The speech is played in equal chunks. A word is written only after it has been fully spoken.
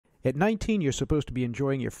At 19, you're supposed to be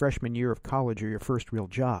enjoying your freshman year of college or your first real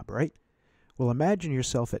job, right? Well, imagine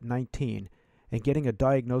yourself at 19 and getting a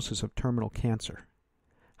diagnosis of terminal cancer.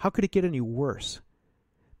 How could it get any worse?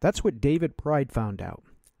 That's what David Pride found out,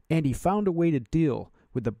 and he found a way to deal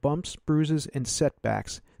with the bumps, bruises, and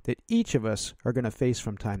setbacks that each of us are going to face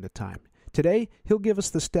from time to time. Today, he'll give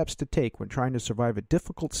us the steps to take when trying to survive a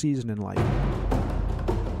difficult season in life.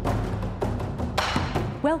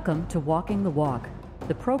 Welcome to Walking the Walk,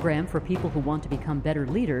 the program for people who want to become better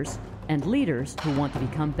leaders and leaders who want to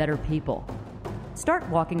become better people. Start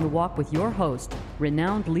walking the walk with your host,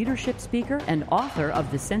 renowned leadership speaker and author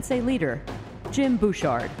of The Sensei Leader, Jim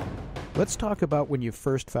Bouchard. Let's talk about when you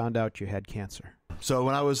first found out you had cancer. So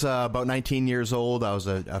when I was about 19 years old, I was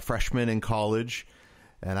a freshman in college,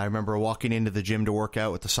 and I remember walking into the gym to work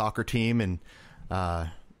out with the soccer team and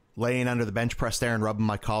laying under the bench press there and rubbing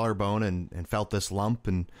my collarbone and felt this lump.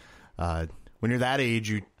 And when you're that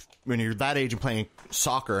age, and playing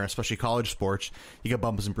soccer, and especially college sports, you get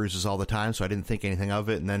bumps and bruises all the time, so I didn't think anything of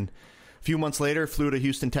it. And then a few months later, flew to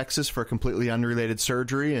Houston, Texas for a completely unrelated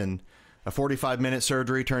surgery, and a 45-minute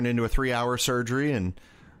surgery turned into a 3-hour surgery, and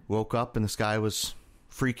woke up and this guy was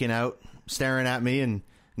freaking out, staring at me, and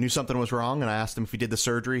knew something was wrong. And I asked him if he did the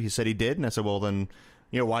surgery. He said he did, and I said, well, then,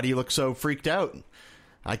 why do you look so freaked out?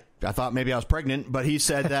 I thought maybe I was pregnant, but he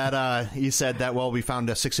said that well, we found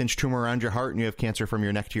a 6-inch tumor around your heart and you have cancer from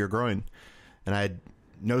your neck to your groin. And I had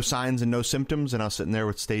no signs and no symptoms, and I was sitting there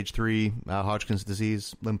with stage 3 Hodgkin's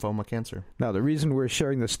disease, lymphoma cancer. Now, the reason we're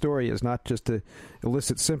sharing this story is not just to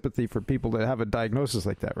elicit sympathy for people that have a diagnosis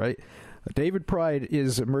like that, right? David Pride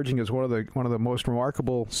is emerging as one of the most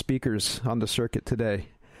remarkable speakers on the circuit today.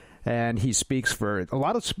 And he speaks for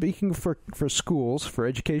schools, for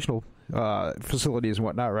educational facilities and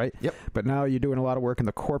whatnot, right? Yep. But now you're doing a lot of work in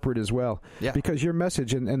the corporate as well. Yeah. Because your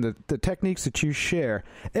message and the techniques that you share,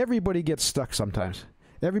 everybody gets stuck sometimes.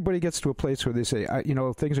 Everybody gets to a place where they say,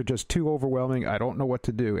 things are just too overwhelming. I don't know what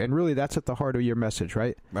to do. And really, that's at the heart of your message,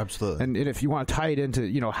 right? Absolutely. And if you want to tie it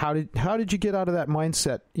into, how did you get out of that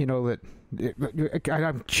mindset, that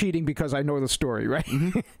I'm cheating because I know the story, right?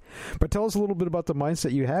 Mm-hmm. But tell us a little bit about the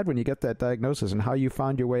mindset you had when you got that diagnosis and how you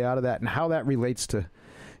found your way out of that and how that relates to,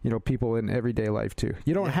 people in everyday life too.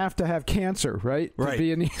 You don't have to have cancer, right? Right. To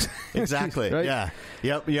be in these exactly. Right? Yeah.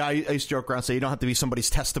 Yep. Yeah. I used to joke around and say you don't have to be somebody's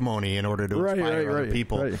testimony in order to inspire other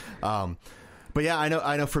people. Right. But yeah, I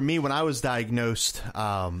know. For me, when I was diagnosed,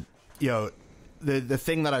 the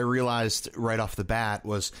thing that I realized right off the bat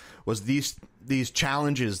was these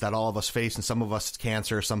challenges that all of us face, and some of us it's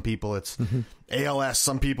cancer, some people it's ALS,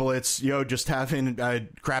 some people it's just having a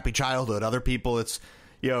crappy childhood, other people it's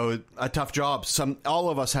a tough job.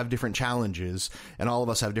 All of us have different challenges, and all of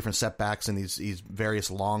us have different setbacks and these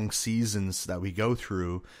various long seasons that we go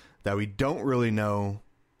through that we don't really know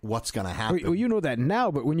what's going to happen. Well, you know that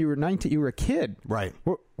now, but when you were 19, you were a kid. Right.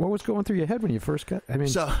 What was going through your head when you first got,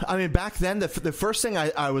 back then, the first thing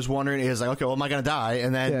I was wondering is like, okay, well, am I going to die?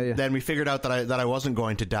 And then, then we figured out that I wasn't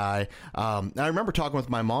going to die. And I remember talking with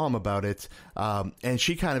my mom about it. And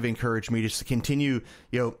she kind of encouraged me just to continue,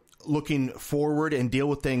 looking forward and deal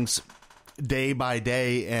with things day by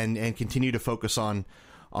day and continue to focus on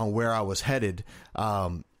where I was headed.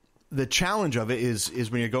 The challenge of it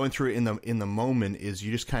is when you're going through it in the moment is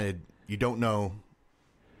you just you don't know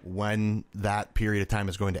when that period of time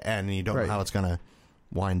is going to end, and you don't know how it's going to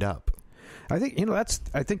wind up. I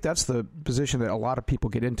think that's the position that a lot of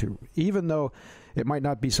people get into, even though it might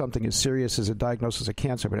not be something as serious as a diagnosis of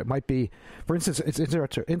cancer, but it might be. For instance, it's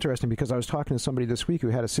interesting because I was talking to somebody this week who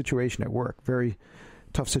had a situation at work, very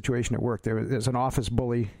tough situation at work. There's an office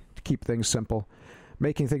bully, to keep things simple,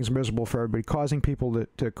 making things miserable for everybody, causing people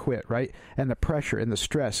to quit, right? And the pressure and the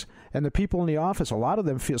stress. And the people in the office, a lot of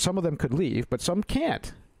them feel, some of them could leave, but some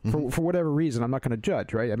can't. For whatever reason. I'm not going to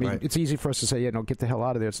judge, right? I mean, It's easy for us to say, get the hell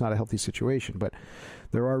out of there. It's not a healthy situation. But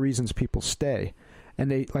there are reasons people stay. And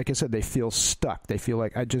they, like I said, they feel stuck. They feel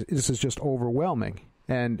like this is just overwhelming.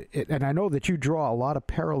 And I know that you draw a lot of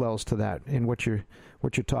parallels to that in what you're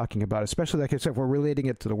talking about, especially, like I said, if we're relating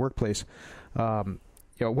it to the workplace. How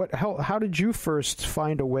did you first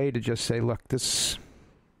find a way to just say, look,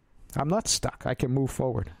 I'm not stuck. I can move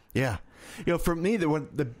forward. Yeah. For me,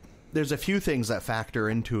 there's a few things that factor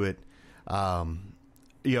into it,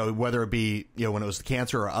 whether it be, when it was the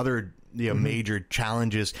cancer or other, major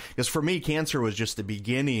challenges. Because for me, cancer was just the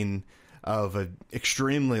beginning of an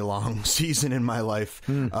extremely long season in my life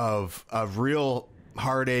of real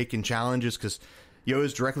heartache and challenges. Because it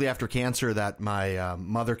was directly after cancer that my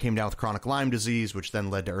mother came down with chronic Lyme disease, which then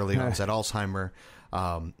led to early onset Alzheimer.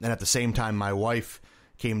 And at the same time, my wife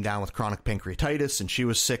came down with chronic pancreatitis, and she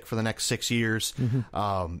was sick for the next 6 years.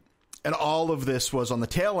 And all of this was on the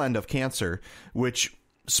tail end of cancer, which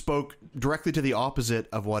spoke directly to the opposite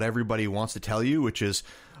of what everybody wants to tell you, which is,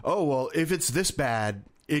 oh, well, if it's this bad,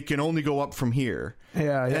 it can only go up from here.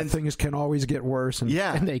 Yeah, and things can always get worse, and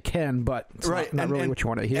they can, but it's not really what you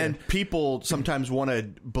want to hear. And people sometimes want to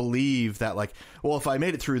believe that, like, well, if I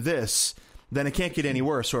made it through this, then it can't get any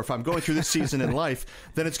worse. Or if I'm going through this season in life,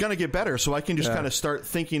 then it's going to get better. So I can just kind of start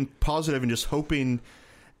thinking positive and just hoping,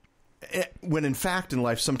 when in fact in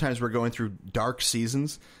life, sometimes we're going through dark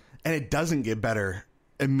seasons and it doesn't get better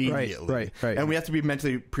immediately. Right. And we have to be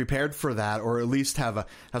mentally prepared for that, or at least have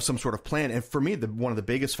some sort of plan. And for me, one of the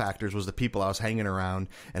biggest factors was the people I was hanging around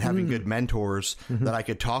and having good mentors that I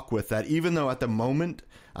could talk with, that even though at the moment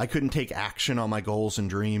I couldn't take action on my goals and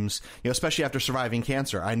dreams, especially after surviving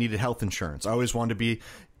cancer, I needed health insurance. I always wanted to be,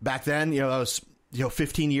 back then, that was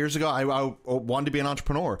 15 years ago, I wanted to be an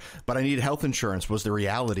entrepreneur, but I needed health insurance was the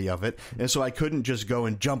reality of it. And so I couldn't just go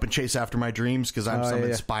and jump and chase after my dreams because I'm some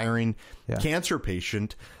inspiring cancer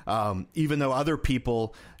patient. Even though other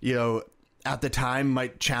people, at the time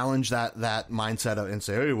might challenge that mindset and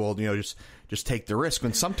say, oh, well, just take the risk.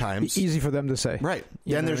 When sometimes easy for them to say, right.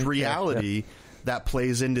 Then there's reality that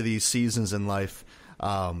plays into these seasons in life,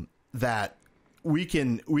 that we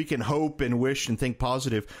can hope and wish and think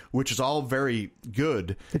positive, which is all very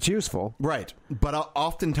good. It's useful. Right. But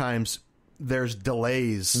oftentimes there's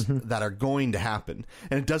delays that are going to happen.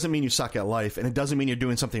 And it doesn't mean you suck at life, and it doesn't mean you're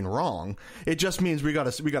doing something wrong. It just means we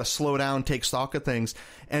got to slow down, take stock of things,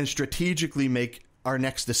 and strategically make our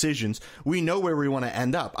next decisions. We know where we want to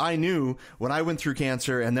end up. I knew when I went through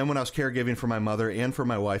cancer, and then when I was caregiving for my mother and for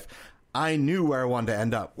my wife, I knew where I wanted to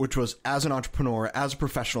end up, which was as an entrepreneur, as a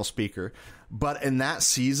professional speaker. But in that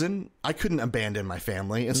season, I couldn't abandon my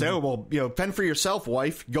family and say, oh, well, fend for yourself,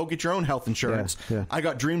 wife. Go get your own health insurance. Yeah. I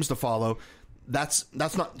got dreams to follow. That's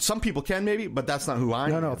not, some people can maybe, but that's not who I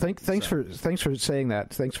am. No. Thanks for saying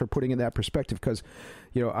that. Thanks for putting in that perspective, because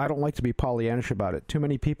I don't like to be Pollyannish about it. Too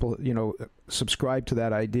many people, subscribe to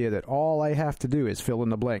that idea that all I have to do is fill in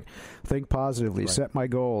the blank. Think positively, set my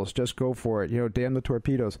goals, just go for it, damn the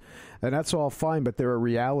torpedoes. And that's all fine, but there are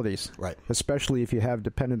realities. Right. Especially if you have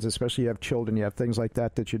dependents, especially if you have children, you have things like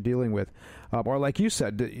that you're dealing with. Or like you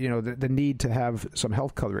said, the need to have some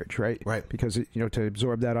health coverage, right? Right. Because, to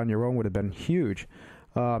absorb that on your own would have been huge.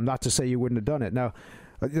 Not to say you wouldn't have done it. Now,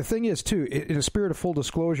 the thing is, too, in a spirit of full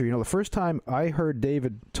disclosure, the first time I heard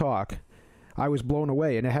David talk, I was blown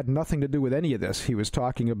away, and it had nothing to do with any of this. He was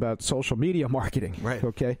talking about social media marketing, right?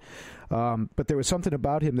 Okay, but there was something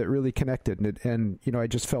about him that really connected, and I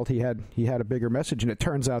just felt he had a bigger message, and it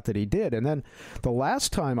turns out that he did. And then the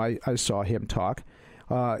last time I saw him talk,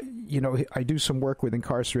 I do some work with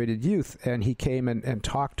incarcerated youth, and he came and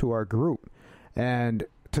talked to our group, and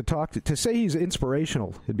to say he's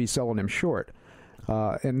inspirational, it'd be selling him short.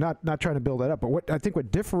 And not trying to build that up, but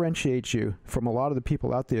what differentiates you from a lot of the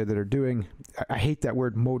people out there that are doing, I hate that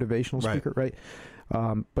word, motivational speaker, right?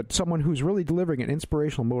 But someone who's really delivering an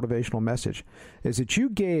inspirational, motivational message, is that you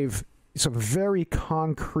gave some very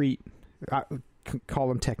concrete, call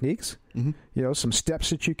them techniques, some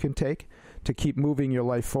steps that you can take to keep moving your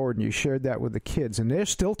life forward, and you shared that with the kids, and they're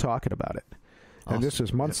still talking about it. Awesome. And this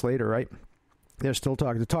is months later, right? They're still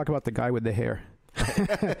talking. To talk about the guy with the hair.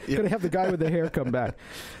 Gonna have the guy with the hair come back.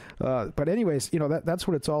 But anyways, that's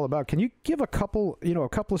what it's all about. Can you give a couple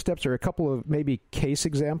of steps, or a couple of maybe case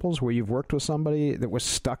examples where you've worked with somebody that was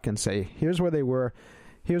stuck, and say, here's where they were,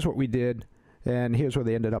 here's what we did, and here's where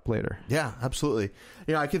they ended up later? Yeah, absolutely.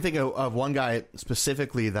 I can think of one guy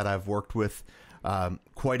specifically that I've worked with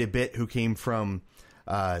quite a bit, who came from,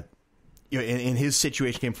 in his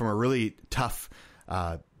situation, came from a really tough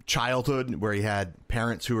childhood, where he had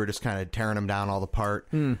parents who were just kind of tearing him down all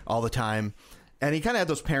the time. And he kind of had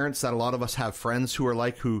those parents that a lot of us have friends who are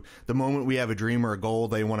like, who the moment we have a dream or a goal,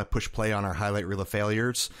 they want to push play on our highlight reel of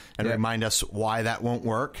failures and remind us why that won't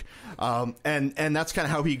work. And that's kind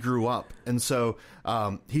of how he grew up. And so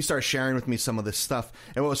he started sharing with me some of this stuff.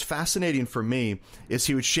 And what was fascinating for me is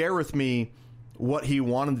he would share with me what he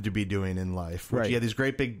wanted to be doing in life, which he had these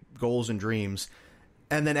great big goals and dreams.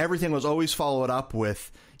 And then everything was always followed up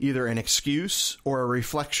with either an excuse or a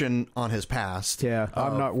reflection on his past. Yeah,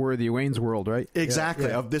 I'm not worthy. Wayne's World, right? Exactly.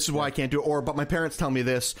 Yeah. This is why I can't do it. Or, but my parents tell me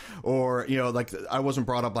this. Or, like, I wasn't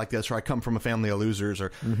brought up like this. Or I come from a family of losers.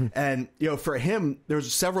 Or, and, for him,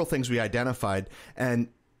 there's several things we identified. And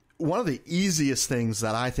one of the easiest things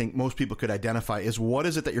that I think most people could identify is what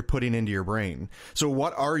is it that you're putting into your brain? So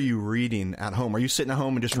what are you reading at home? Are you sitting at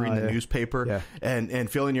home and just reading the newspaper and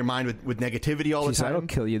filling your mind with negativity all the time? That'll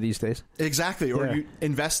kill you these days. Exactly. Or are you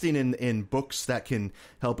investing in books that can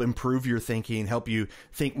help improve your thinking, help you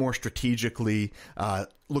think more strategically,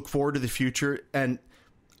 look forward to the future? And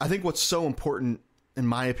I think what's so important, in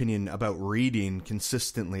my opinion, about reading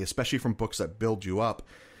consistently, especially from books that build you up,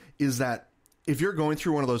 is that if you're going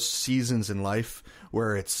through one of those seasons in life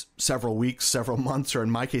where it's several weeks, several months, or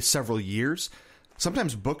in my case, several years,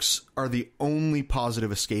 sometimes books are the only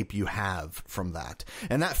positive escape you have from that.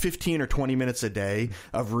 And that 15 or 20 minutes a day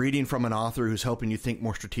of reading from an author who's helping you think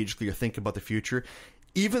more strategically or think about the future,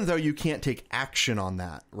 even though you can't take action on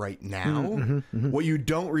that right now, what you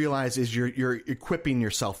don't realize is you're equipping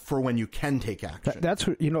yourself for when you can take action. That's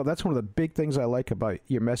one of the big things I like about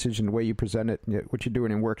your message and the way you present it, and what you're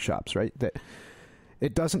doing in workshops, right? That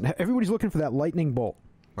it doesn't. Everybody's looking for that lightning bolt.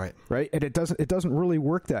 Right, and it doesn't really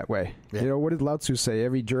work that way. Yeah. What did Lao Tzu say?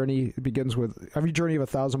 Every journey of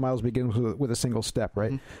 1,000 miles begins with a single step.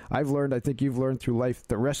 Right. I've learned. I think you've learned through life.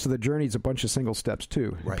 The rest of the journey is a bunch of single steps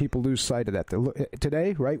too. Right. People lose sight of that.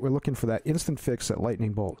 Today, right, we're looking for that instant fix, that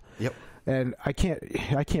lightning bolt. Yep. And I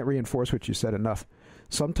can't reinforce what you said enough.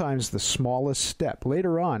 Sometimes the smallest step.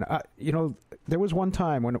 Later on, there was one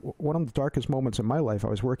time when one of the darkest moments in my life. I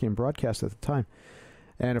was working in broadcast at the time,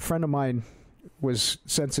 and a friend of mine was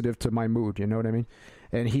sensitive to my mood, you know what I mean?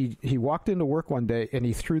 And he walked into work one day and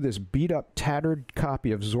he threw this beat up, tattered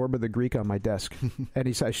copy of Zorba the Greek on my desk. And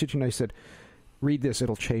he said, I shit you not, he said, read this,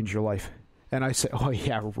 it'll change your life. And I said, oh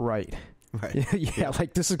yeah, right. Yeah,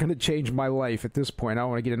 like this is going to change my life at this point. I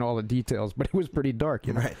don't want to get into all the details, but it was pretty dark,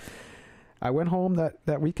 you know? Right. I went home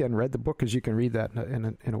that weekend, read the book, because you can read that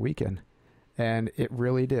in a weekend. And it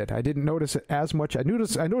really did. I didn't notice it as much. I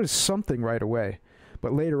noticed something right away.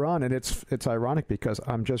 But later on, and it's ironic because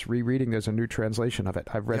I'm just rereading. There's a new translation of it.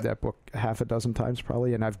 I've read that book half a dozen times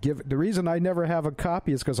probably, and the reason I never have a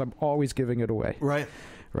copy is because I'm always giving it away. Right.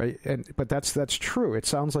 But that's true. It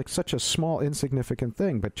sounds like such a small, insignificant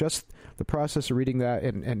thing, but just the process of reading that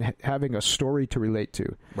and having a story to relate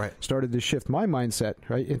to started to shift my mindset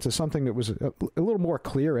into something that was a little more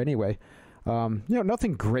clear anyway.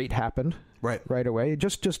 Nothing great happened right away.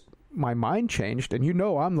 Just my mind changed, and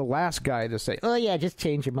I'm the last guy to say, oh yeah, just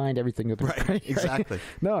change your mind, everything will be right. Exactly.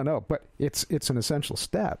 No, but it's an essential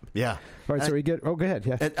step. Yeah. All right, so we get, go ahead.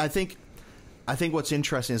 Yeah. I think what's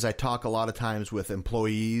interesting is I talk a lot of times with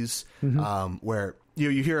employees where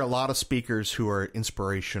you hear a lot of speakers who are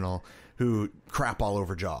inspirational, who crap all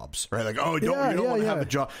over jobs, right? Like, oh, you don't want to have a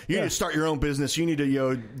job. You need to start your own business. You need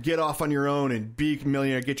to get off on your own and be a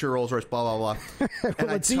millionaire, get your Rolls Royce, blah, blah, blah. Well,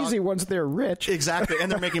 it's easy once they're rich. Exactly.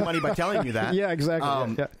 And they're making money by telling you that. Yeah,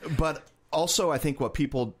 exactly. But also, I think what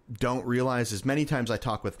people don't realize is many times I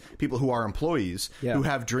talk with people who are employees who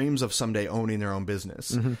have dreams of someday owning their own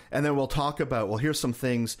business. And then we'll talk about, well, here's some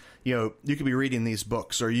things, you could be reading these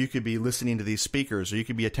books, or you could be listening to these speakers, or you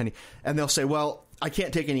could be attending. And they'll say, well, I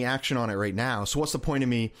can't take any action on it right now. So what's the point of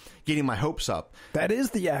me getting my hopes up? That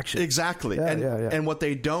is the action. Exactly. And what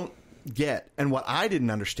they don't get, and what I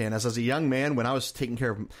didn't understand as a young man, when I was taking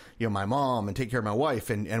care of my mom and taking care of my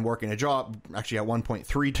wife and working a job, actually at one point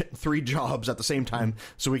three jobs at the same time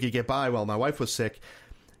so we could get by while my wife was sick.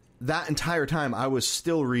 That entire time I was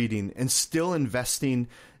still reading and still investing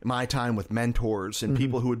my time with mentors and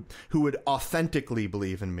people who would authentically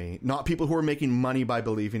believe in me, not people who were making money by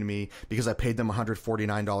believing in me because I paid them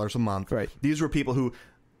 $149 a month. Right. These were people who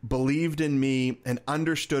believed in me and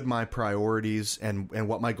understood my priorities and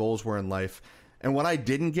what my goals were in life. And what I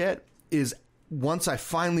didn't get is, once I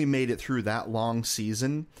finally made it through that long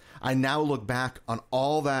season, I now look back on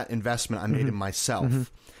all that investment I made in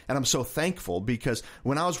myself. And I'm so thankful, because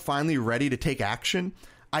when I was finally ready to take action,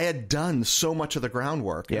 I had done so much of the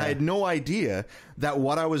groundwork, and I had no idea that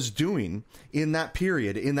what I was doing in that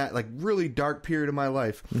period, in that like really dark period of my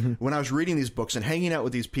life, when I was reading these books and hanging out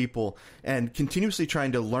with these people and continuously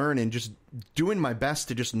trying to learn and just doing my best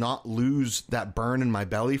to just not lose that burn in my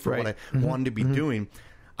belly for what I wanted to be doing.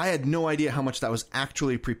 I had no idea how much that was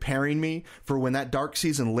actually preparing me for when that dark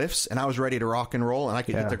season lifts and I was ready to rock and roll and I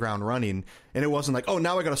could hit the ground running. And it wasn't like, oh,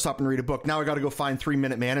 now I got to stop and read a book. Now I got to go find 3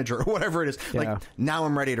 Minute Manager or whatever it is. Like, now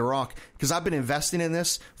I'm ready to rock, because I've been investing in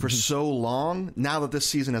this for so long. Now that this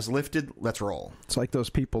season has lifted, let's roll. It's like those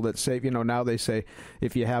people that say, now they say,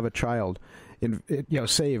 if you have a child, invest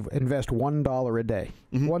 $1 a day.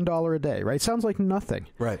 $1 a day, right? Sounds like nothing.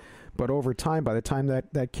 Right. But over time, by the time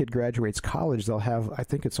that kid graduates college, they'll have, I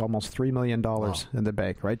think it's almost $3 million in the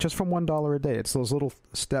bank, right? Just from $1 a day. It's those little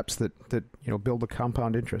steps that build the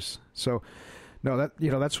compound interest. So No,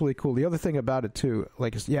 that's really cool. The other thing about it too,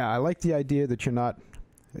 I like the idea that you're not.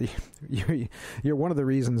 You're one of the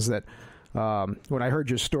reasons that when I heard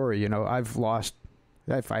your story, I've lost.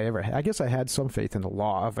 I guess I had some faith in the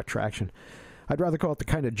law of attraction. I'd rather call it the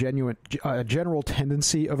kind of general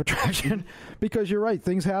tendency of attraction, because you're right,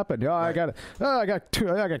 things happen. I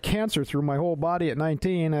got cancer through my whole body at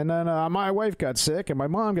 19, and then my wife got sick, and my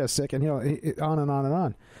mom got sick, and on and on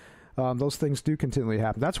and on. Those things do continually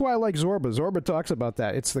happen. That's why I like Zorba. Zorba talks about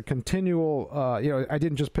that. It's the continual. I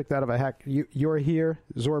didn't just pick that out of a hat. You're here.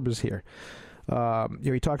 Zorba's here.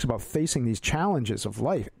 He talks about facing these challenges of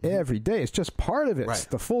life every day. It's just part of it. Right. It's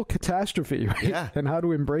the full catastrophe, right? Yeah. And how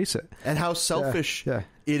to embrace it. And how selfish it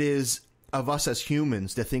is of us as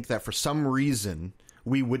humans to think that for some reason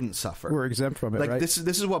we wouldn't suffer. We're exempt from it, like, right? This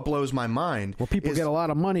is what blows my mind. Well, people get a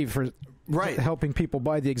lot of money for helping people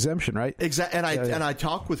buy the exemption, right? Exactly. And I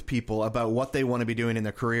talk with people about what they want to be doing in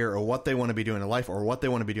their career, or what they want to be doing in life, or what they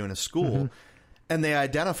want to be doing in school. Mm-hmm. And they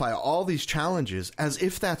identify all these challenges as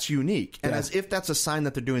if that's unique, and as if that's a sign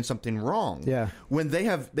that they're doing something wrong. Yeah. When they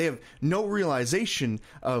have no realization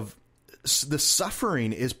of the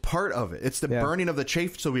suffering is part of it. It's the burning of the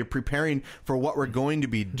chaff, so we're preparing for what we're going to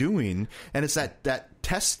be doing, and it's that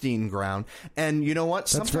testing ground. And you know what?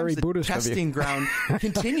 That's very Buddhist of you. Testing ground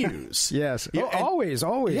continues. Yes. Always.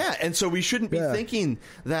 Yeah, and so we shouldn't be thinking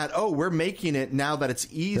that, we're making it now that it's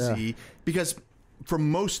easy, because for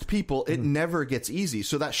most people, it never gets easy.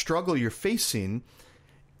 So that struggle you're facing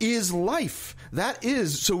is life. That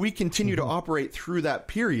is, so we continue to operate through that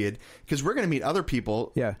period, because we're going to meet other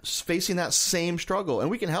people facing that same struggle,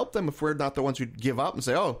 and we can help them if we're not the ones who give up and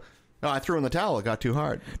say, no, I threw in the towel. It got too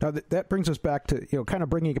hard. Now that brings us back to kind of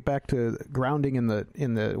bringing it back to grounding in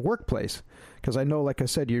the workplace, because I know, like I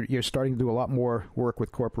said, you're starting to do a lot more work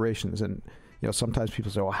with corporations, and sometimes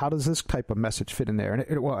people say, well, how does this type of message fit in there?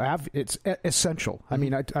 And it's essential. I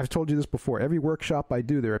mean, I've told you this before. Every workshop I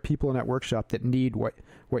do, there are people in that workshop that need what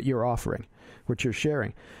you're offering, what you're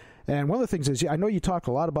sharing. And one of the things is, I know you talk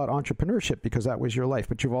a lot about entrepreneurship because that was your life,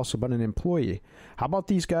 but you've also been an employee. How about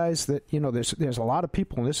these guys that, there's a lot of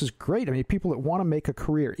people, and this is great. I mean, people that want to make a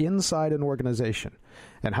career inside an organization.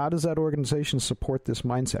 And how does that organization support this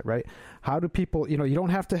mindset, right? How do people, you don't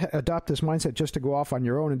have to adopt this mindset just to go off on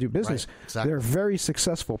your own and do business. Right, exactly. There are very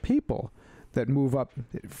successful people that move up,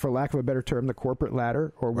 for lack of a better term, the corporate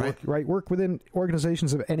ladder, or work within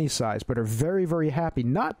organizations of any size, but are very, very happy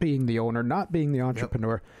not being the owner, not being the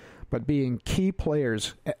entrepreneur, but being key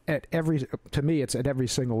players at every, to me, it's at every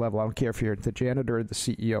single level. I don't care if you're the janitor or the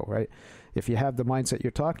CEO, right? If you have the mindset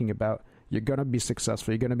you're talking about, you're going to be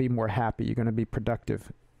successful. You're going to be more happy. You're going to be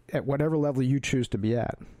productive at whatever level you choose to be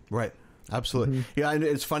at. Right. Absolutely. Mm-hmm. Yeah, and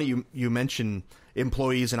it's funny you mentioned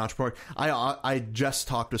employees and entrepreneurs. I just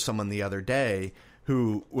talked to someone the other day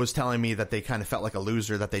who was telling me that they kind of felt like a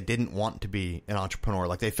loser, that they didn't want to be an entrepreneur.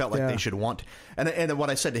 Like, they felt like they should want to. And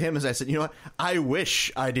what I said to him is, I said, what? I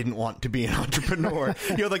wish I didn't want to be an entrepreneur.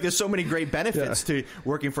 Like, there's so many great benefits to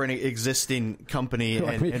working for an existing company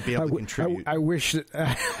and be able to contribute. I wish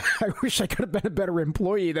I could have been a better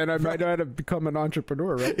employee, then I might not have become an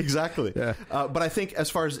entrepreneur, right? Exactly. Yeah. But I think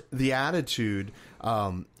as far as the attitude,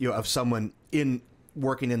 of someone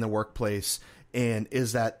working in the workplace, and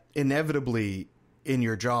is that inevitably in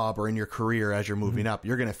your job or in your career as you're moving up,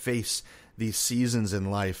 you're going to face these seasons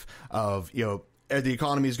in life of, the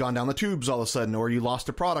economy's gone down the tubes all of a sudden, or you lost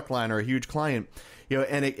a product line or a huge client,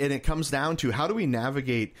 and it comes down to, how do we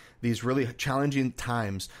navigate these really challenging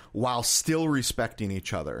times while still respecting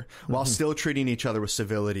each other, while still treating each other with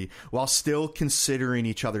civility, while still considering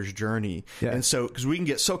each other's journey. And so, because we can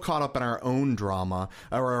get so caught up in our own drama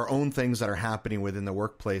or our own things that are happening within the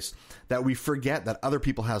workplace that we forget that other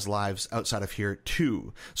people has lives outside of here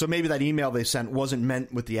too. So maybe that email they sent wasn't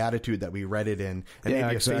meant with the attitude that we read it in, and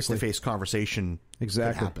maybe a face-to-face conversation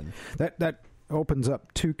could happen. That opens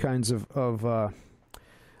up two kinds of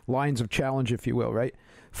lines of challenge, if you will, right?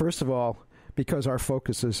 First of all, because our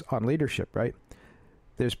focus is on leadership, right?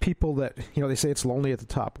 There's people that, they say it's lonely at the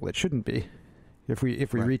top. Well, it shouldn't be if we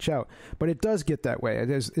reach out. But it does get that way.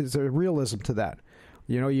 There's a realism to that.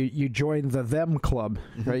 You join the them club,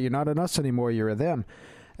 right? You're not an us anymore, you're a them.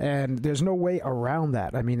 And there's no way around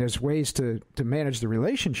that. I mean, there's ways to manage the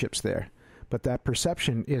relationships there. But that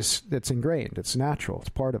perception that's ingrained. It's natural. It's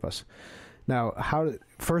part of us. Now,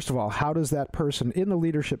 first of all, how does that person in the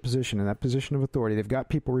leadership position, in that position of authority, they've got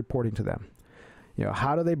people reporting to them. You know,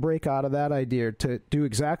 how do they break out of that idea to do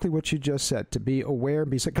exactly what you just said, to be aware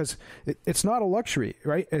and be, because it's not a luxury,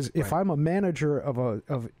 right? If I'm a manager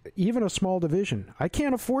of even a small division, I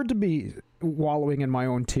can't afford to be wallowing in my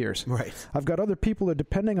own tears. Right. I've got other people that are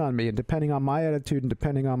depending on me and depending on my attitude and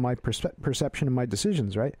depending on my perception and my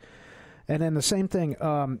decisions, right? And then the same thing,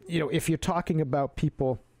 you know, if you're talking about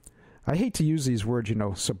people, I hate to use these words, you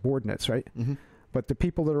know, subordinates, right? Mm-hmm. But the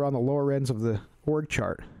people that are on the lower ends of the org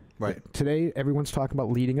chart. Right. Today, everyone's talking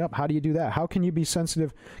about leading up. How do you do that? How can you be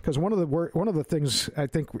sensitive? Because one of the things I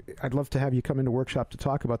think I'd love to have you come into workshop to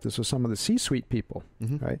talk about this with some of the C-suite people,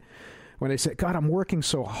 mm-hmm. right? When they say, God, I'm working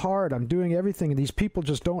so hard, I'm doing everything, and these people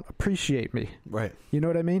just don't appreciate me. Right. You know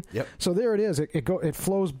what I mean? Yep. So there it is. It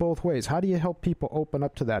flows both ways. How do you help people open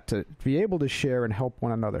up to that, to be able to share and help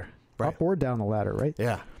one another, right. up or down the ladder, right?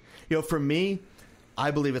 Yeah. You know, for me,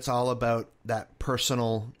 I believe it's all about that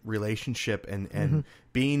personal relationship and mm-hmm.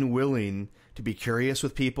 being willing to be curious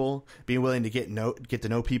with people, being willing to get to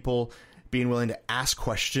know people, being willing to ask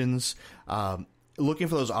questions, looking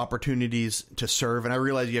for those opportunities to serve. And I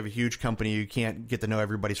realize you have a huge company. You can't get to know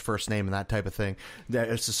everybody's first name and that type of thing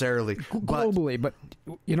necessarily. Globally. But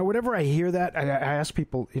you know, whenever I hear that, I ask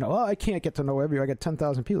people, you know, I can't get to know everybody. I got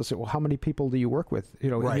 10,000 people. I say, well, how many people do you work with,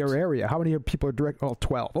 you know, right. in your area? How many people are direct? Oh,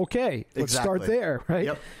 12. Okay. Let's start there. Right.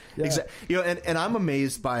 Yep. Yeah. Exactly. You know, and I'm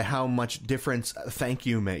amazed by how much difference a thank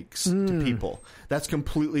you makes to people. That's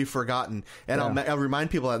completely forgotten. And I'll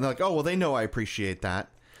remind people that, and they're like, oh, well, they know I appreciate that.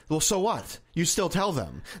 Well, so what? You still tell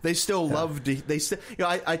them. They still love to, they still, you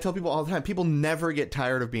know, I tell people all the time, people never get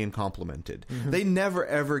tired of being complimented. Mm-hmm. They never,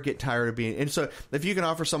 ever get tired of being, and so if you can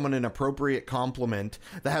offer someone an appropriate compliment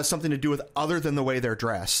that has something to do with other than the way they're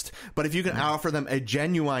dressed, but if you can offer them a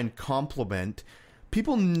genuine compliment,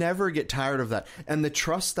 people never get tired of that. And the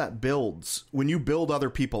trust that builds when you build other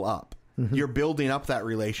people up. Mm-hmm. You're building up that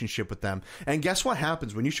relationship with them. And guess what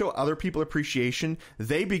happens? When you show other people appreciation,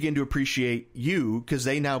 they begin to appreciate you because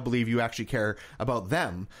they now believe you actually care about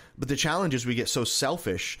them. But the challenge is we get so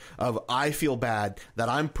selfish of, I feel bad that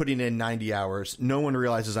I'm putting in 90 hours. No one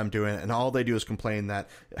realizes I'm doing it. And all they do is complain that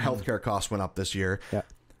healthcare costs went up this year. Yeah.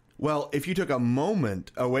 Well, if you took a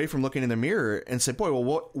moment away from looking in the mirror and said, boy,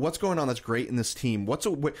 well, what's going on that's great in this team? What's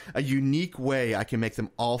a unique way I can make them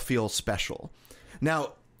all feel special?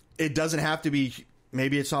 Now, it doesn't have to be,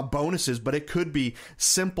 maybe it's not bonuses, but it could be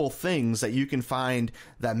simple things that you can find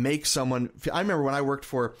that make someone. I remember when I worked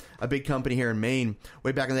for a big company here in Maine,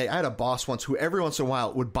 way back in the day, I had a boss once who every once in a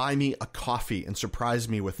while would buy me a coffee and surprise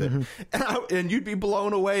me with it. Mm-hmm. And you'd be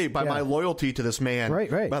blown away by my loyalty to this man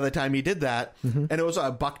right. by the time he did that. Mm-hmm. And it was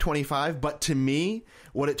 $1.25. But to me,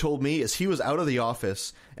 what it told me is he was out of the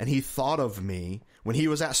office and he thought of me when he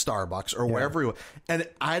was at Starbucks or wherever he was. And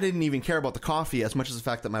I didn't even care about the coffee as much as the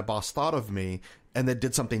fact that my boss thought of me and then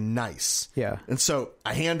did something nice. Yeah. And so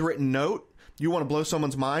a handwritten note, you want to blow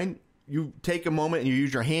someone's mind, you take a moment and you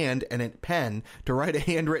use your hand and a pen to write a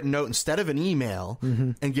handwritten note instead of an email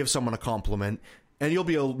and give someone a compliment. And you'll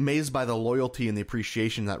be amazed by the loyalty and the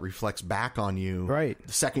appreciation that reflects back on you the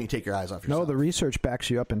second you take your eyes off yourself. No, the research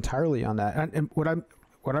backs you up entirely on that. And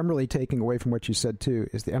what I'm really taking away from what you said, too,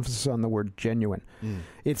 is the emphasis on the word genuine.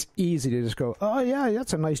 It's easy to just go, oh, yeah,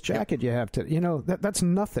 that's a nice jacket you have to, you know, that's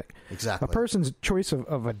nothing. Exactly. A person's choice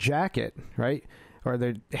of a jacket, right, or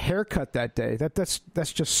their haircut that day, that's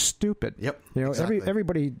just stupid. Yep. You know, exactly.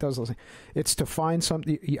 Everybody does those things. It's to find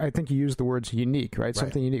something, I think you used the words unique, right?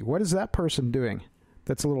 Something unique. What is that person doing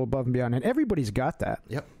that's a little above and beyond? And everybody's got that.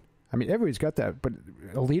 Yep. I mean, everybody's got that, but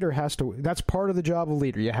a leader has to, that's part of the job of a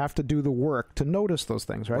leader. You have to do the work to notice those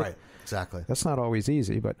things, right? Right, exactly. That's not always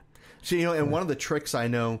easy, but. So, you know, and one of the tricks I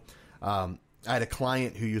know, I had a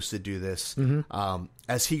client who used to do this.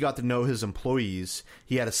 As he got to know his employees,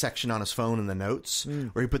 he had a section on his phone in the notes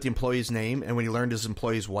where he put the employee's name, and when he learned his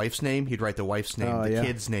employee's wife's name, he'd write the wife's name,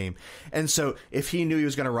 kid's name. And so if he knew he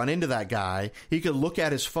was going to run into that guy, he could look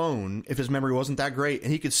at his phone if his memory wasn't that great,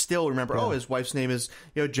 and he could still remember, oh, his wife's name is,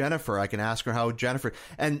 you know, Jennifer. I can ask her how Jennifer.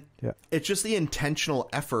 And it's just the intentional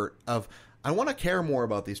effort of, I want to care more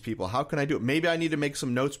about these people. How can I do it? Maybe I need to make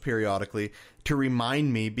some notes periodically to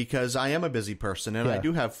remind me, because I am a busy person and I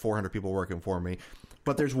do have 400 people working for me.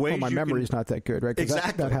 But there's ways. My memory's not that good, right?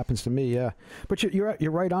 Exactly. That happens to me, yeah. But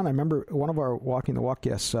you're right on. I remember one of our Walking the Walk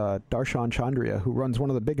guests, Darshan Chandria, who runs one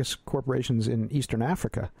of the biggest corporations in Eastern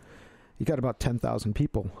Africa. He got about 10,000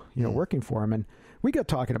 people, you know, working for him, and we got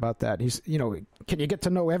talking about that. He's, you know, can you get to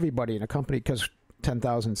know everybody in a company? Because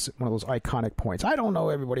 10,000 is one of those iconic points. I don't know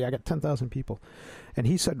everybody. I got 10,000 people. And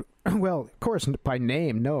he said, well, of course, by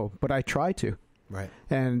name, no, but I try to. Right.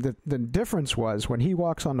 And the difference was when he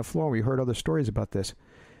walks on the floor, we heard other stories about this.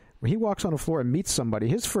 When he walks on the floor and meets somebody,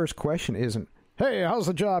 his first question isn't, Hey, how's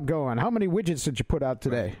the job going? How many widgets did you put out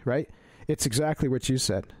today? Right? It's exactly what you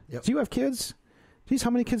said. Yep. Do you have kids? Geez, how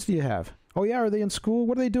many kids do you have? Oh, yeah, are they in school?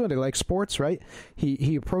 What are they doing? They like sports, right?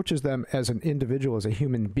 He approaches them as an individual, as a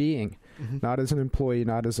human being, not as an employee,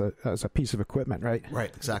 not as a piece of equipment, right?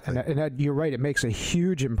 Right, exactly. And you're right. It makes a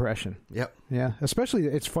huge impression. Yep. Yeah, especially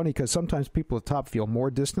it's funny because sometimes people at the top feel more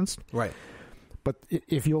distanced. Right. But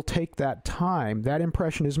if you'll take that time, that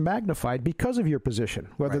impression is magnified because of your position,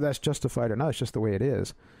 whether that's justified or not. It's just the way it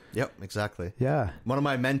is. Yep, exactly. Yeah. One of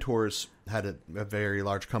my mentors had a very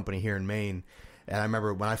large company here in Maine. And I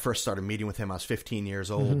remember when I first started meeting with him, I was 15 years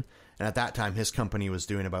old. And at that time, his company was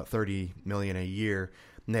doing about $30 million a year.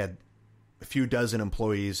 And they had a few dozen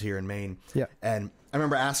employees here in Maine. Yeah. And I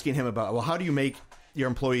remember asking him about, well, how do you make your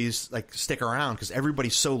employees like stick around? Because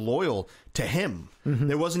everybody's so loyal to him.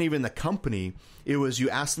 There wasn't even the company. It was you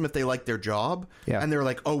asked them if they liked their job. Yeah. And they were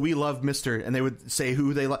like, oh, we love Mr. And they would say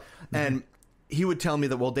who they like. And he would tell me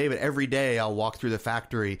that, well, David, every day I'll walk through the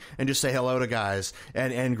factory and just say hello to guys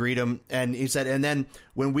and greet them. And he said, and then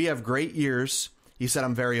when we have great years, he said,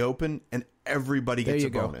 I'm very open and everybody gets a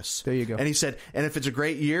bonus. There you go. And he said, and if it's a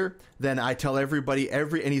great year, then I tell everybody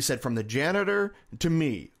and he said, from the janitor to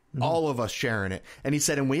me, all of us sharing it. And he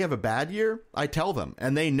said, and we have a bad year, I tell them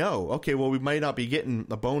and they know, okay, well, we might not be getting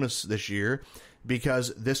a bonus this year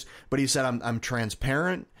because this, but he said, I'm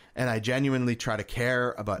transparent. And I genuinely try to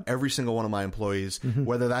care about every single one of my employees,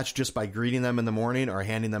 whether that's just by greeting them in the morning or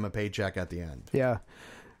handing them a paycheck at the end. Yeah.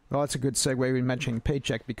 Well, that's a good segue. We mentioned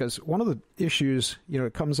paycheck because one of the issues,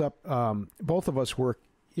 it comes up, both of us work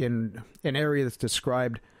in an area that's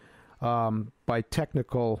described by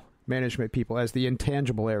technical management people as the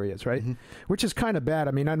intangible areas, right? Which is kind of bad.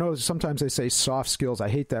 I mean, I know sometimes they say soft skills. I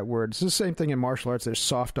hate that word. It's the same thing in martial arts. There's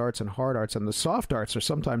soft arts and hard arts, and the soft arts are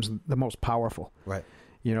sometimes the most powerful. Right.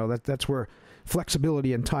 That's where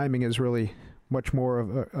flexibility and timing is really much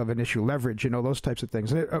more of an issue. Leverage, those types of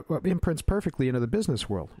things. And it imprints perfectly into the business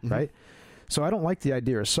world, right? So I don't like the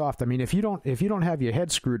idea of soft. I mean, if you don't have your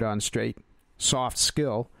head screwed on straight, soft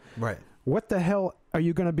skill, right? What the hell are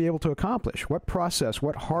you going to be able to accomplish? What process?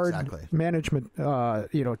 What hard management,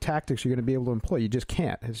 tactics you're going to be able to employ? You just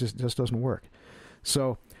can't. It just doesn't work.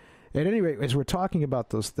 So, at any rate, as we're talking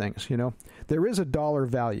about those things, there is a dollar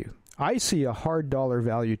value. I see a hard dollar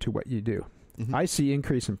value to what you do. I see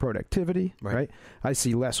increase in productivity, right? I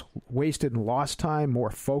see less wasted and lost time, more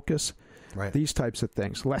focus, these types of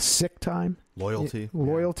things. Less sick time. Loyalty,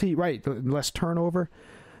 right. Less turnover.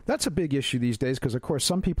 That's a big issue these days because, of course,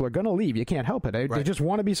 some people are going to leave. You can't help it. They just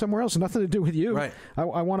want to be somewhere else. Nothing to do with you. Right. I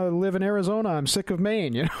want to live in Arizona. I'm sick of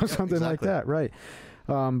Maine, something like that, right?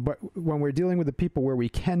 But when we're dealing with the people where we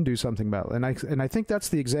can do something about it, and I think that's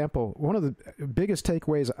the example. One of the biggest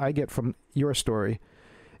takeaways I get from your story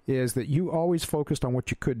is that you always focused on what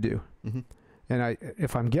you could do. And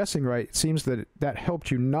if I'm guessing right, it seems that helped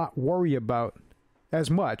you not worry about as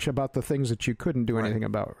much about the things that you couldn't do anything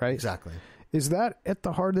about, right? Exactly. Is that at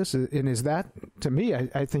the hardest? And is that, to me,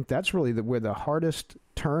 I think that's really where the hardest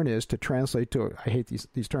turn is to translate to, I hate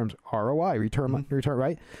these terms, ROI, return,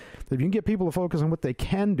 right? If you can get people to focus on what they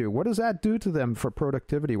can do, what does that do to them for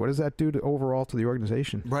productivity? What does that do to overall to the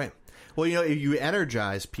organization? Right. Well, you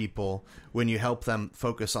energize people when you help them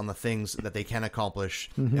focus on the things that they can accomplish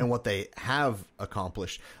and what they have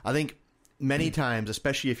accomplished. I think many times,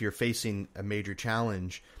 especially if you're facing a major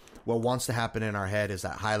challenge, what wants to happen in our head is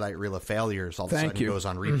that highlight reel of failures all of a sudden goes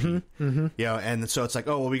on repeat. And so it's like,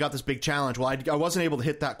 oh, well, we got this big challenge. Well, I wasn't able to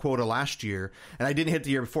hit that quota last year, and I didn't hit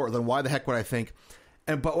the year before. Then why the heck would I think?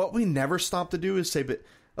 But what we never stop to do is say, but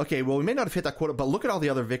okay, well, we may not have hit that quota, but look at all the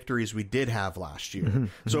other victories we did have last year.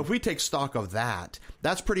 So if we take stock of that,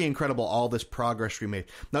 that's pretty incredible, all this progress we made.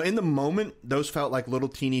 Now, in the moment, those felt like little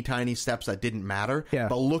teeny tiny steps that didn't matter,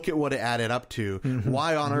 but look at what it added up to.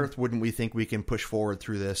 Why on earth wouldn't we think we can push forward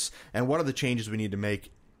through this? And what are the changes we need to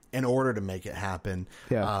make in order to make it happen?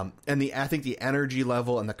 And I think the energy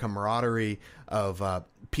level and the camaraderie of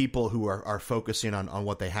people who are focusing on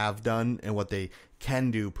what they have done and what they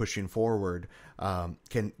can do pushing forward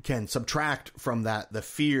can subtract from that the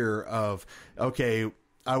fear of, okay,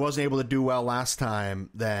 I wasn't able to do well last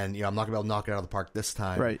time, then I'm not going to be able to knock it out of the park this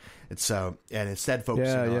time. Right. And so, and instead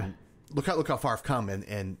focusing on look how far I've come,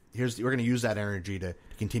 and we're going to use that energy to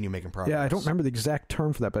continue making progress. Yeah, I don't remember the exact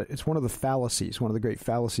term for that, but it's one of the fallacies, one of the great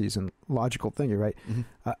fallacies in logical thinking, right?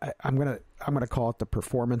 I'm gonna call it the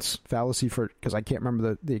performance fallacy because I can't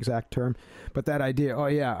remember the exact term, but that idea. Oh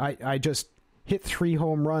yeah, I just hit 3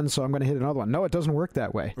 home runs, so I'm going to hit another one. No, it doesn't work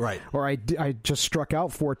that way. Right. Or I just struck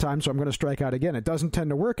out 4 times, so I'm going to strike out again. It doesn't tend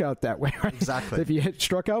to work out that way. Right? Exactly. If you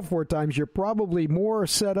struck out 4 times, you're probably more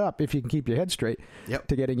set up, if you can keep your head straight,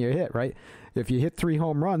 to getting your hit, right? If you hit 3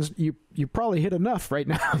 home runs, you probably hit enough right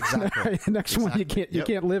now. Exactly. Right? The next one, you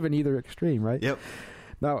can't live in either extreme, right? Yep.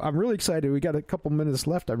 Now, I'm really excited. We got a couple minutes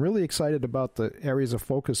left. I'm really excited about the areas of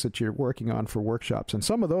focus that you're working on for workshops. And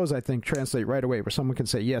some of those, I think, translate right away, where someone can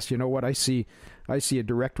say, yes, you know what, I see a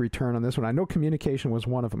direct return on this one. I know communication was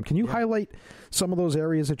one of them. Can you highlight some of those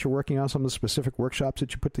areas that you're working on, some of the specific workshops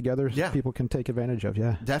that you put together so people can take advantage of?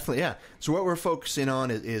 Yeah. Definitely, yeah. So what we're focusing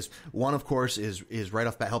on is one, of course, is right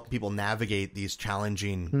off the bat helping people navigate these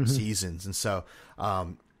challenging seasons. And so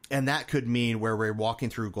and that could mean where we're walking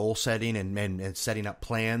through goal setting and setting up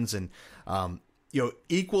plans. And,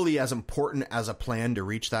 equally as important as a plan to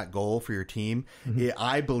reach that goal for your team,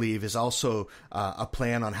 I believe is also a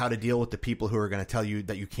plan on how to deal with the people who are going to tell you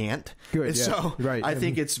that you can't. Good, and so I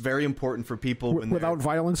think it's very important for people without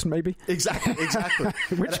violence, maybe. Exactly.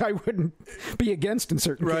 Which I wouldn't be against in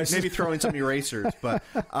certain cases. Maybe throwing some erasers. But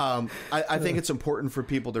I think it's important for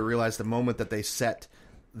people to realize the moment that they set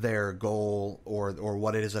their goal or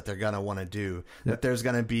what it is that they're going to want to do, that there's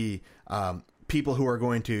going to be people who are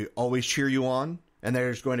going to always cheer you on, and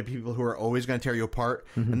there's going to be people who are always going to tear you apart,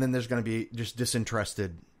 and then there's going to be just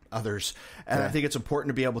disinterested others. And I think it's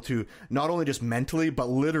important to be able to not only just mentally but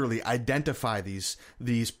literally identify these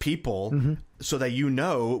people so that you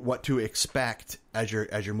know what to expect as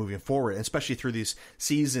you're moving forward, and especially through these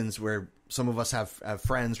seasons where some of us have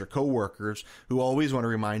friends or coworkers who always want to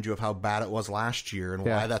remind you of how bad it was last year and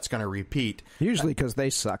why that's going to repeat. Usually because they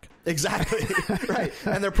suck. Exactly. Right.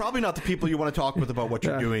 And they're probably not the people you want to talk with about what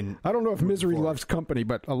you're doing. I don't know if misery loves company,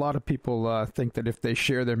 but a lot of people think that if they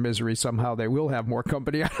share their misery, somehow they will have more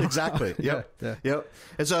company. Exactly. Yep. Yep.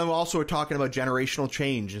 And so I'm also talking about generational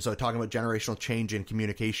change. And so talking about generational change in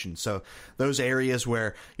communication. So those areas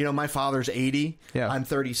where, my father's 80, I'm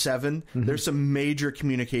 37. There's some major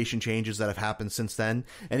communication changes that have happened since then.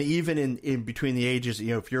 And even in between the ages,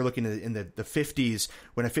 if you're looking at in the 50s,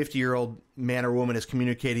 when a 50-year-old man or woman is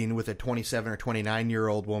communicating with a 27 or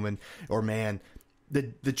 29-year-old woman or man,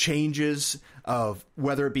 the changes of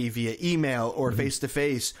whether it be via email or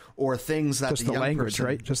face-to-face or things that just the language,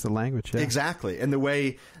 right? Just the language. Yeah. Exactly. And the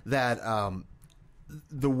way that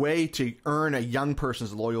the way to earn a young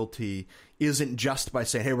person's loyalty isn't just by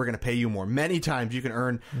saying, hey, we're going to pay you more. Many times you can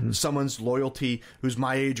earn someone's loyalty who's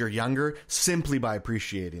my age or younger simply by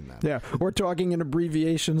appreciating them. Yeah, or talking in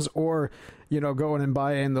abbreviations, or going and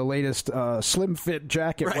buying the latest slim fit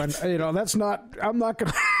jacket. Right. When that's not. I'm not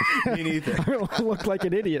going to. Me neither. I look like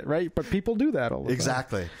an idiot, right? But people do that all the time.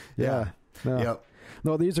 Exactly. Yeah. No. Yep.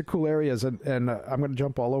 No, these are cool areas, and I'm going to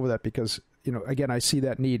jump all over that because again, I see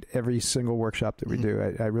that need every single workshop that we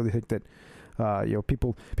do. I really think that.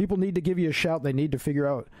 People need to give you a shout. They need to figure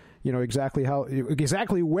out, exactly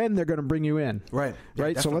when they're going to bring you in. Right. Yeah,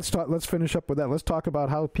 right. definitely. So let's finish up with that. Let's talk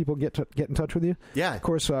about how people get in touch with you. Yeah. Of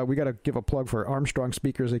course, we got to give a plug for Armstrong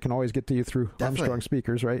Speakers. They can always get to you through Definitely. Armstrong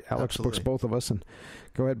Speakers, right? Alex Absolutely. books both of us, and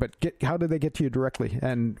go ahead. But how do they get to you directly?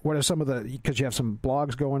 And what are some of because you have some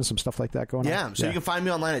blogs going, some stuff like that going on? Yeah. So you can find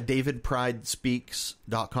me online at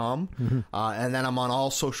davidpridespeaks.com. And then I'm on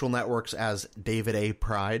all social networks as David A.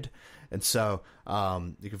 Pride. And so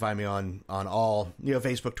you can find me on all,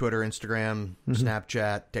 Facebook, Twitter, Instagram,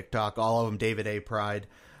 Snapchat, TikTok, all of them, David A. Pride.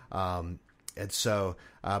 And so,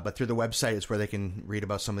 but through the website is where they can read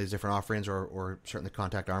about some of these different offerings or certainly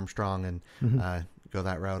contact Armstrong and go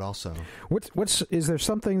that route also. Is there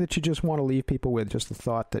something that you just want to leave people with, just a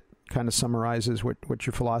thought that kind of summarizes what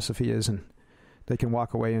your philosophy is, and they can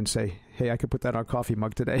walk away and say, hey, I could put that on a coffee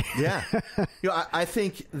mug today? Yeah. I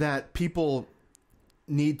think that people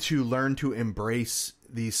need to learn to embrace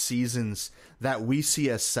these seasons that we see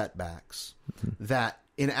as setbacks, that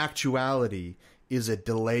in actuality is a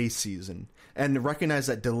delay season, and recognize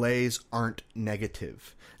that delays aren't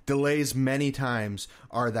negative. Delays many times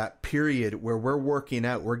are that period where we're working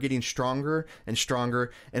out, we're getting stronger and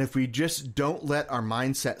stronger, and if we just don't let our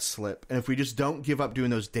mindset slip, and if we just don't give up doing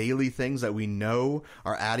those daily things that we know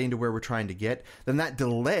are adding to where we're trying to get, then that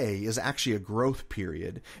delay is actually a growth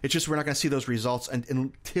period. It's just we're not going to see those results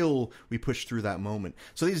until we push through that moment.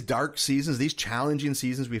 So these dark seasons, these challenging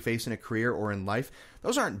seasons we face in a career or in life,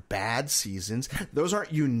 those aren't bad seasons. Those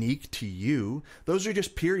aren't unique to you. Those are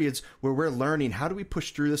just periods where we're learning, how do we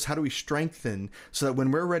push through this? How do we strengthen so that when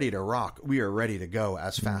we're ready to rock, we are ready to go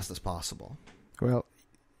as fast as possible? Well,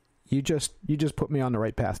 you just put me on the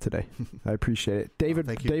right path today. I appreciate it. David,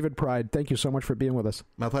 thank you. David Pride, thank you so much for being with us.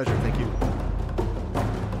 My pleasure. Thank you.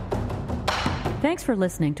 Thanks for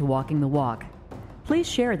listening to Walking the Walk. Please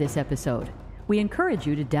share this episode. We encourage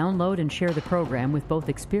you to download and share the program with both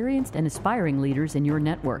experienced and aspiring leaders in your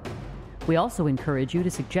network. We also encourage you to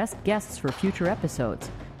suggest guests for future episodes.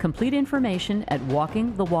 Complete information at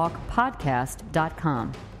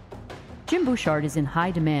walkingthewalkpodcast.com. Jim Bouchard is in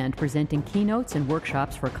high demand, presenting keynotes and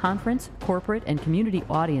workshops for conference, corporate, and community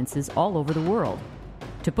audiences all over the world.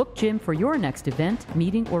 To book Jim for your next event,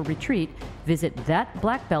 meeting, or retreat, visit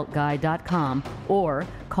thatblackbeltguy.com or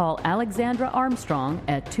call Alexandra Armstrong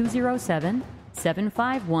at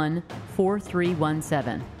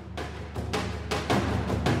 207-751-4317.